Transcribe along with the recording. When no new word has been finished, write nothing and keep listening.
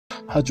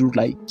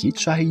हजुरलाई के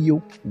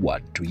चाहियो?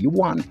 What do you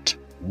want?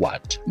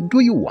 What do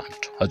you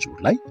want?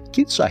 हजुरलाई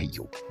के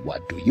चाहियो?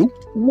 What do you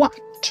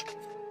want?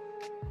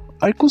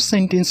 अर्को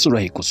सेन्टेन्स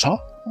रहेको छ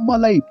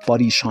मलाई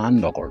परेशान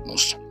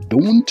नगर्नुस्.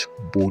 Don't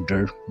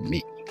bother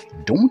me.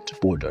 Don't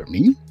bother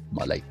me.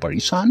 मलाई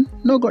परेशान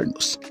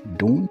नगर्नुस्.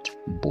 Don't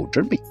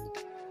bother me.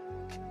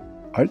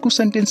 अर्को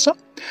सेन्टेन्स छ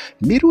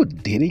मेरो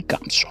धेरै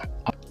काम छ.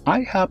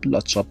 I have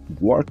lots of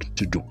work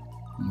to do.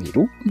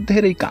 मेरो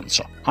धेरै काम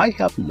छ. I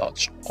have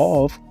lots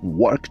of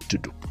work to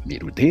do.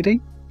 मेरो धेरै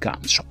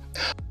काम छ.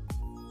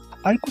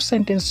 अर्को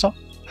सेन्टेन्स छ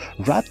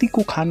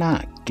रातिको खाना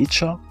के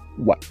छ?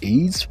 What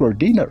is for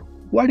dinner?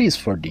 What is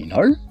for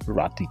dinner?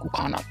 रातिको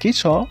खाना के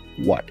छ?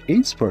 What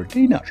is for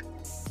dinner?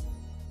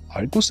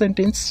 अर्को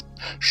सेन्टेन्स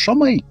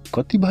समय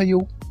कति भयो?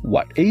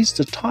 What is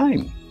the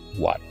time?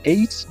 What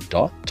is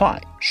the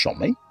time?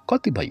 समय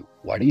कति भयो?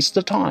 What is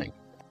the time?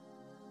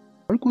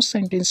 अर्को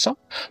सेन्टेन्स छ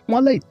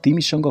मलाई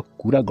तिमीसँग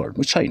कुरा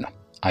गर्नु छैन.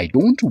 I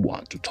don't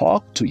want to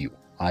talk to you.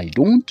 I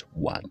don't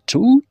want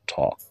to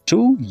talk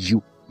to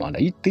you.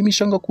 मलाई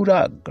तिमीसँग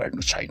कुरा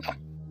गर्नु छैन.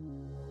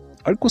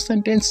 अर्को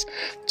सेन्टेन्स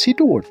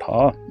छिटो उठ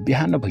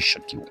बिहान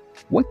भइसक्यो.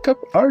 Wake up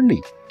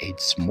early.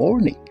 It's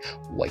morning.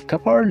 Wake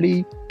up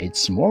early.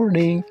 It's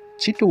morning.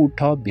 छिटो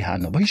उठ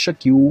बिहान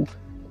भइसक्यो.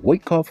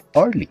 Wake up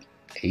early.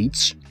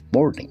 It's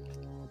morning.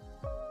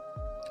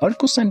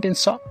 अर्को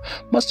सेन्टेन्स छ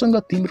मसँग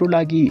तिम्रो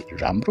लागि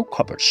राम्रो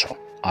खबर छ.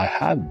 I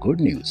have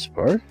good news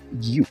for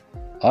you.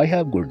 I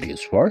have good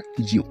news for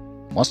you.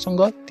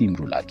 मसँग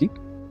तिम्रो लागि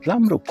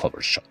राम्रो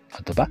खबर छ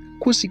अथवा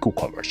खुसीको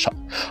खबर छ.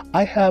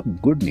 I have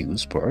good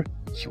news for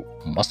you.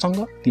 मसँग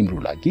तिम्रो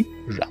लागि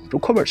राम्रो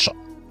खबर छ.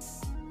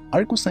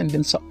 अर्को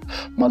सेन्टेन्स छ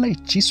मलाई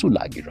चिसो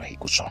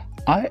लागिरहेको छ.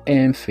 I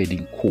am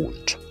feeling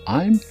cold.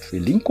 I am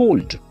feeling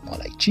cold.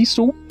 मलाई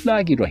चिसो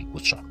लागिरहेको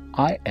छ.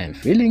 I am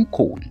feeling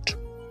cold.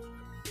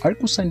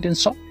 अर्को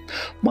सेन्टेन्स छ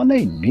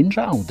मलाई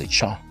निन्द्रा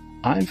आउँदैछ.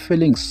 I am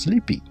feeling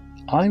sleepy.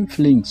 I am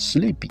feeling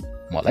sleepy.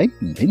 मलाई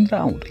निन्द्रा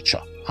आउँदैछ.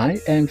 I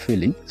am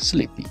feeling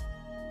sleepy.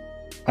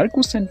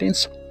 अर्को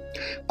सेन्टेन्स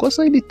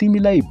कसैले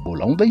तिमीलाई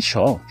बोलाउँदैछ.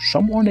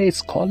 Someone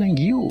is calling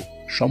you.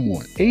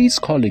 Someone is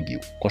calling you.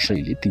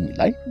 कसैले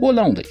तिमीलाई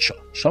बोलाउँदैछ.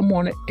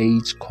 Someone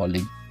is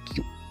calling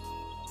you.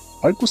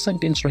 अर्को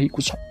सेन्टेन्स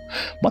रहेको छ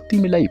म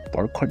तिमीलाई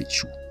पर्खने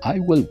छु. I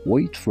will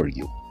wait for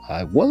you.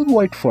 I will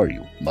wait for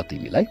you. म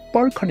तिमीलाई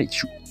पर्खने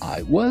छु.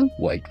 I will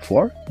wait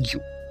for you.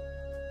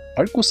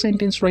 अर्को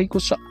सेन्टेन्स रहेको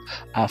छ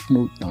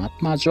आफ्नो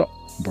दाँत माझ.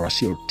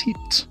 Brush your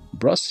teeth.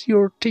 Brush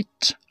your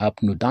teeth.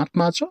 आफ्नो दाँत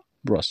माझ.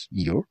 Brush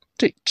your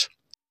teeth.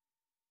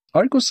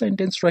 अर्को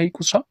सेन्टेन्स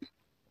रहेको छ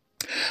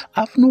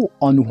आफ्नो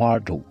अनुहार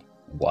धो.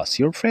 Wash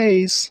your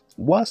face.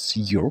 Wash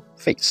your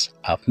face.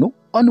 आफ्नो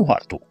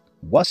अनुहार धो.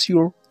 Wash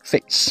your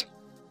face.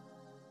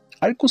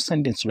 अर्को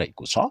सेन्टेन्स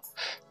रहेको छ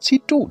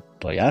छिटो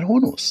तयार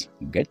हुनुहोस्.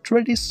 Get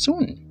ready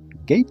soon.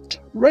 Get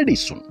ready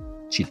soon.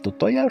 छिटो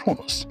तयार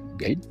हुनुहोस्.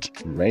 Get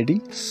ready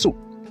soon.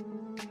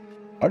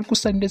 अर्को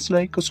सेन्टेन्स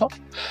रहेको छ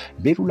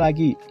मेरो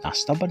लागि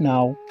नास्ता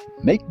बनाऊ.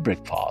 Make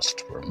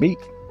breakfast for me.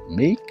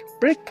 Make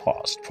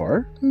breakfast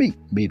for me.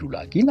 मेरो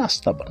लागि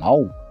नास्ता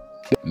बनाऊ.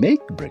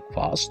 Make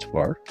breakfast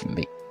for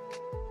me.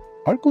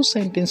 अर्को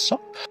सेन्टेन्स छ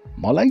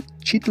मलाई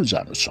छिटो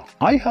जानु छ.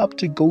 I have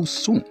to go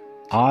soon.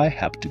 I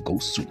have to go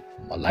soon.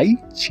 मलाई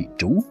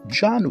छिटो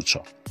जानु छ.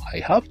 I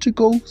have to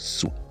go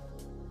soon.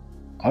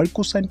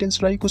 अर्को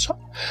सेन्टेन्स रहेको छ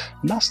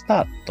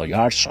नास्ता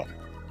तयार छ.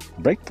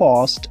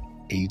 Breakfast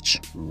is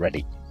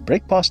ready.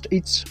 Breakfast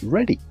is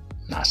ready.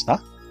 नास्ता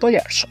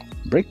तयार छ.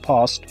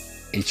 Breakfast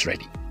is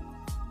ready.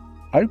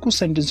 अर्को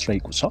सेन्टेन्स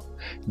रहेको छ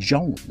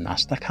जाउँ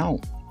नास्ता खाऊ.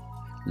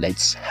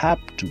 Let's have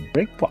to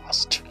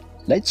breakfast.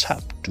 Let's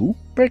have to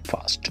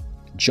breakfast.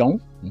 जाउँ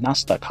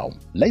नास्ता खाऊ.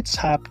 Let's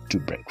have to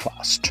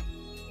breakfast.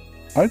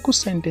 अर्को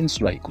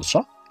सेन्टेन्स रहेको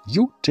छ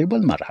यो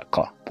टेबलमा राख.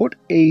 Put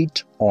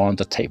it on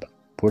the table.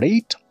 Put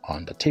it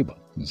on the table.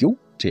 यो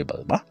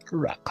टेबलमा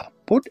राख.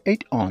 Put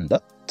it on the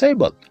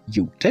table.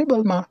 यो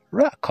टेबलमा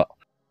राख.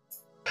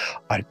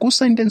 अर्को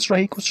सेन्टेन्स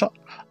रहेको छ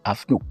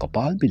आफ्नो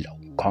कपाल मिलाऊ.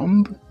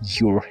 Comb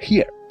your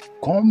hair.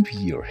 Comb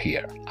your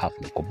hair.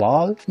 आफ्नो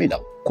कपाल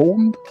मिलाऊ.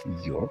 Comb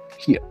your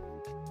hair.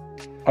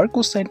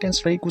 अर्को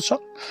सेन्टेन्स रहेको छ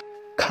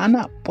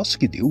खाना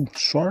पस्किदेऊ.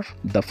 Serve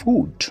the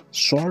food.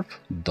 Serve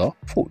the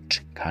food.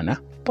 खाना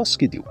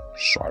पस्किदेऊ.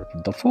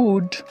 Serve the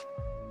food.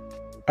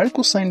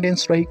 अर्को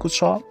सेन्टेन्स रहेको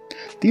छ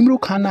तिम्रो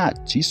खाना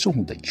चिसो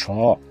हुँदैछ.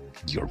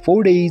 Your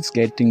food is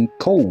getting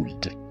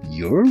cold.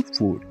 Your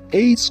food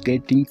is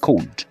getting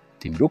cold.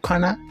 तिम्रो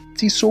खाना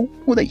चिसो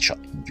हुँदैछ.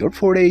 Your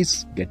food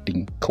is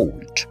getting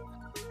cold.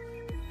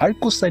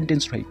 अर्को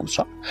सेन्टेन्स रहेको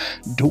छ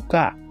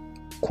ढोका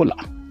खोला.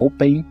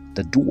 Open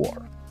the door.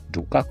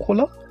 ढोका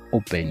खोला.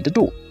 Open the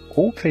door.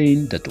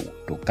 Open the door.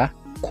 ढोका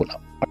खोला.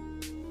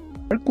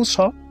 अर्को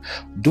छ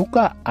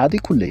ढोका आधी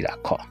खुल्लै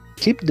राख.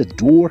 Keep the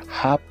door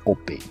half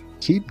open.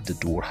 Keep the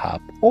door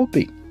half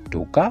open.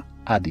 ढोका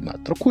आधी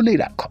मात्र खुल्लै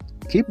राख.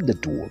 Keep the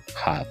door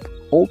half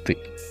open.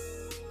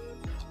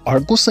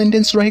 अर्को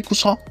सेन्टेन्स रहेको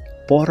छ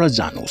पर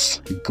जानुस्.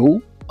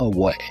 Go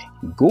away.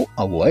 Go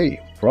away.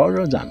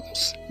 पर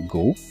जानुस्.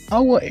 Go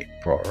away.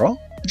 पर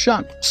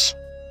जानुस्।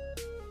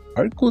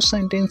 अर्को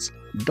sentence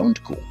don't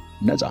go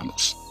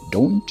नजानुस्।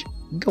 Don't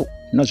go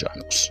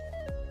नजानुस्।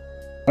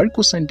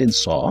 अर्को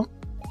सेन्टेन्स छ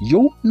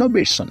यो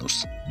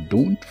नबिर्सनुस्।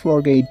 Don't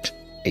forget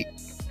it.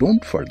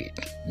 Don't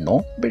forget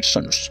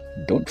नबिर्सनुस्।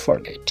 Don't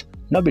forget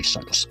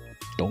नबिर्सनुस्।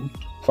 Don't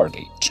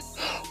forget.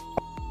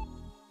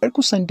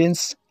 अर्को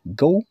सेन्टेन्स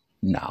गो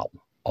नाउ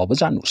अब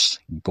जानुस्।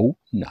 गो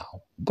नाउ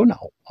गो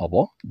नाउ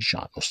अब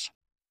जानुस्।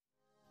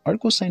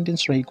 अर्को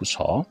सेन्टेन्स रहेको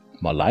छ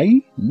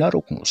मलाई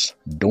नरोक्नुस्।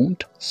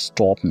 Don't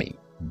stop me.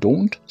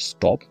 Don't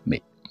stop me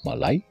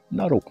मलाई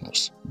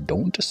नरोक्नुस्।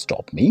 डोन्ट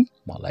स्टप मी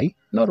मलाई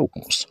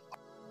नरोक्नुस्।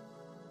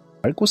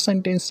 अर्को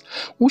सेन्टेन्स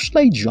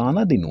उसलाई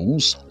जान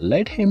दिनुस्।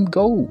 Let him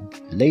go.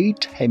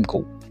 Let him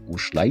go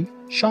उसलाई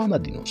जान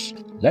दिनुस्।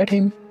 Let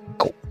him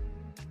go.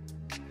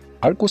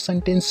 अर्को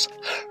सेन्टेन्स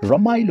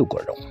रमाइलो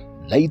गरौँ।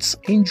 Let's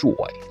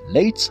enjoy.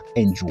 लेट्स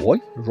इन्जोय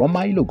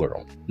रमाइलो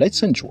गरौँ।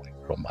 लेट्स इन्जोय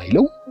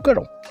रमाइलो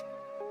गरौँ।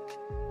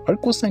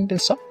 अर्को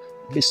सेन्टेन्स छ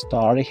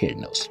बिस्तारै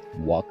हिँड्नुस्।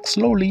 Walk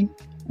slowly.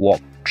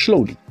 वक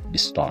स्लोली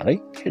बिस्तारै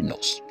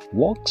हिँड्नुस्।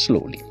 Walk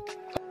slowly.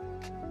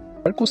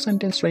 अर्को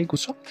सेन्टेन्स रहेको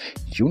छ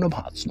यो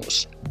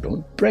नभाच्नुस्।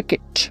 Don't brake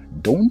it.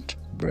 Don't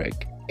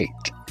brake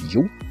it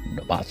यो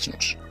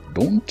नभाच्नुस्।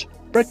 Don't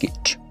brake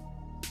it.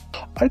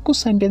 अर्को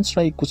सेन्टेन्स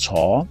रहेको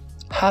छ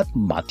हात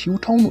माथि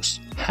उठाउनुस्।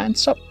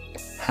 Hands up.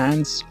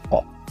 ह्यान्ड्स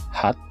अप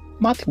हात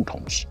माथि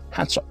उठाउनुस्।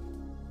 Hands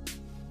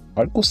up.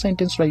 अर्को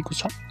सेन्टेन्स रहेको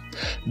छ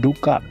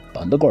ढोका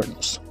बन्द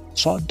गर्नुस्।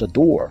 Shut the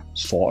door.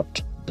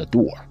 Shut the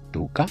door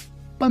ढोका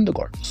बन्द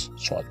गर्नुस्।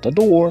 Shut the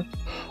door.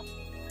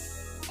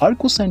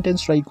 अर्को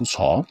सेन्टेन्स रहेको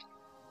छ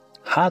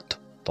हात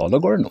तल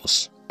गर्नुस्।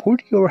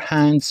 Put your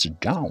hands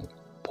down.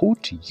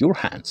 Put your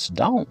hands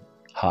down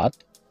हात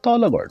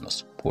तल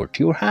गर्नुस्।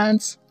 Put your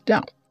hands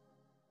down.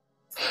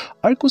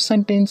 अर्को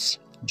सेन्टेन्स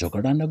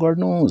झगडा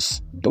नगर्नुस्।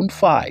 Don't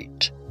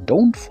fight.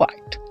 डोन्ट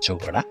फाइट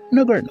झगडा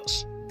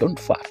नगर्नुस्। Don't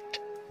fight.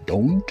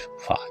 डोन्ट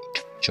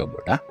फाइट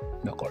झगडा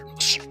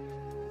नगर्नुस्।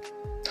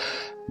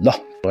 ल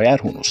तयार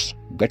हुनुस्।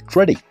 Get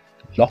ready.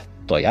 ल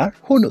तयार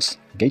हुनुस्।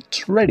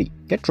 Get ready.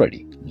 गेट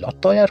रेडी ल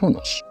तयार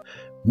हुनुस्।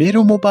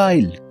 मेरो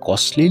मोबाइल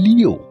कसले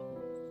लियो?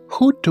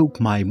 Who took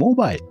my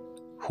mobile?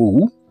 Who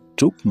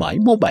took my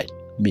mobile?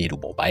 मेरो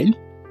मोबाइल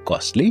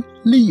कसले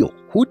लियो?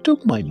 Who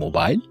took my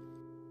mobile?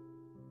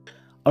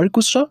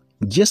 अर्को छ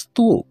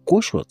यस्तो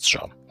को सोच्छ?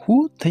 Who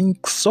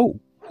thinks so?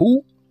 Who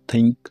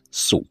thinks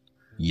so?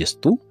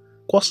 यस्तो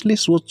कसले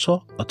सोच्छ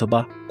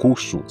अथवा को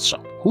सोच्छ?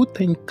 Who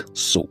thinks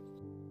so?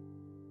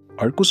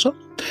 अर्को छ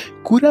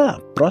कुरा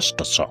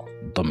प्रष्ट छ।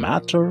 The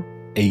matter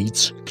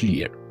is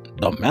clear.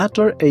 The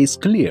matter is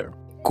clear.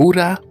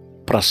 कुरा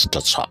प्रष्ट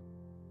छ।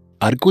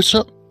 अर्को छ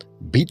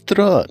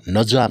भित्र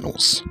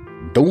नजानुस्।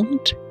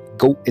 Don't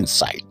go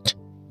inside.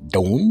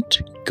 Don't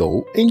go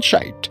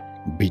inside.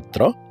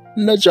 भित्र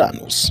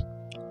नजानुस्।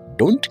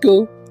 Don't go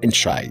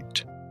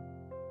inside.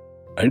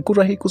 अर्को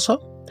रहेको छ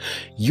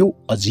यो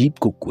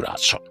अजीबको कुरा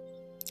छ।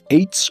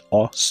 It's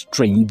a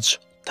strange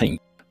thing.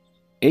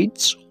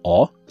 It's a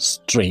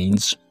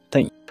strange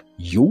thing.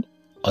 यो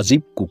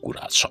अजीबको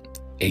कुरा छ।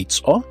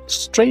 It's a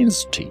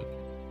strange thing.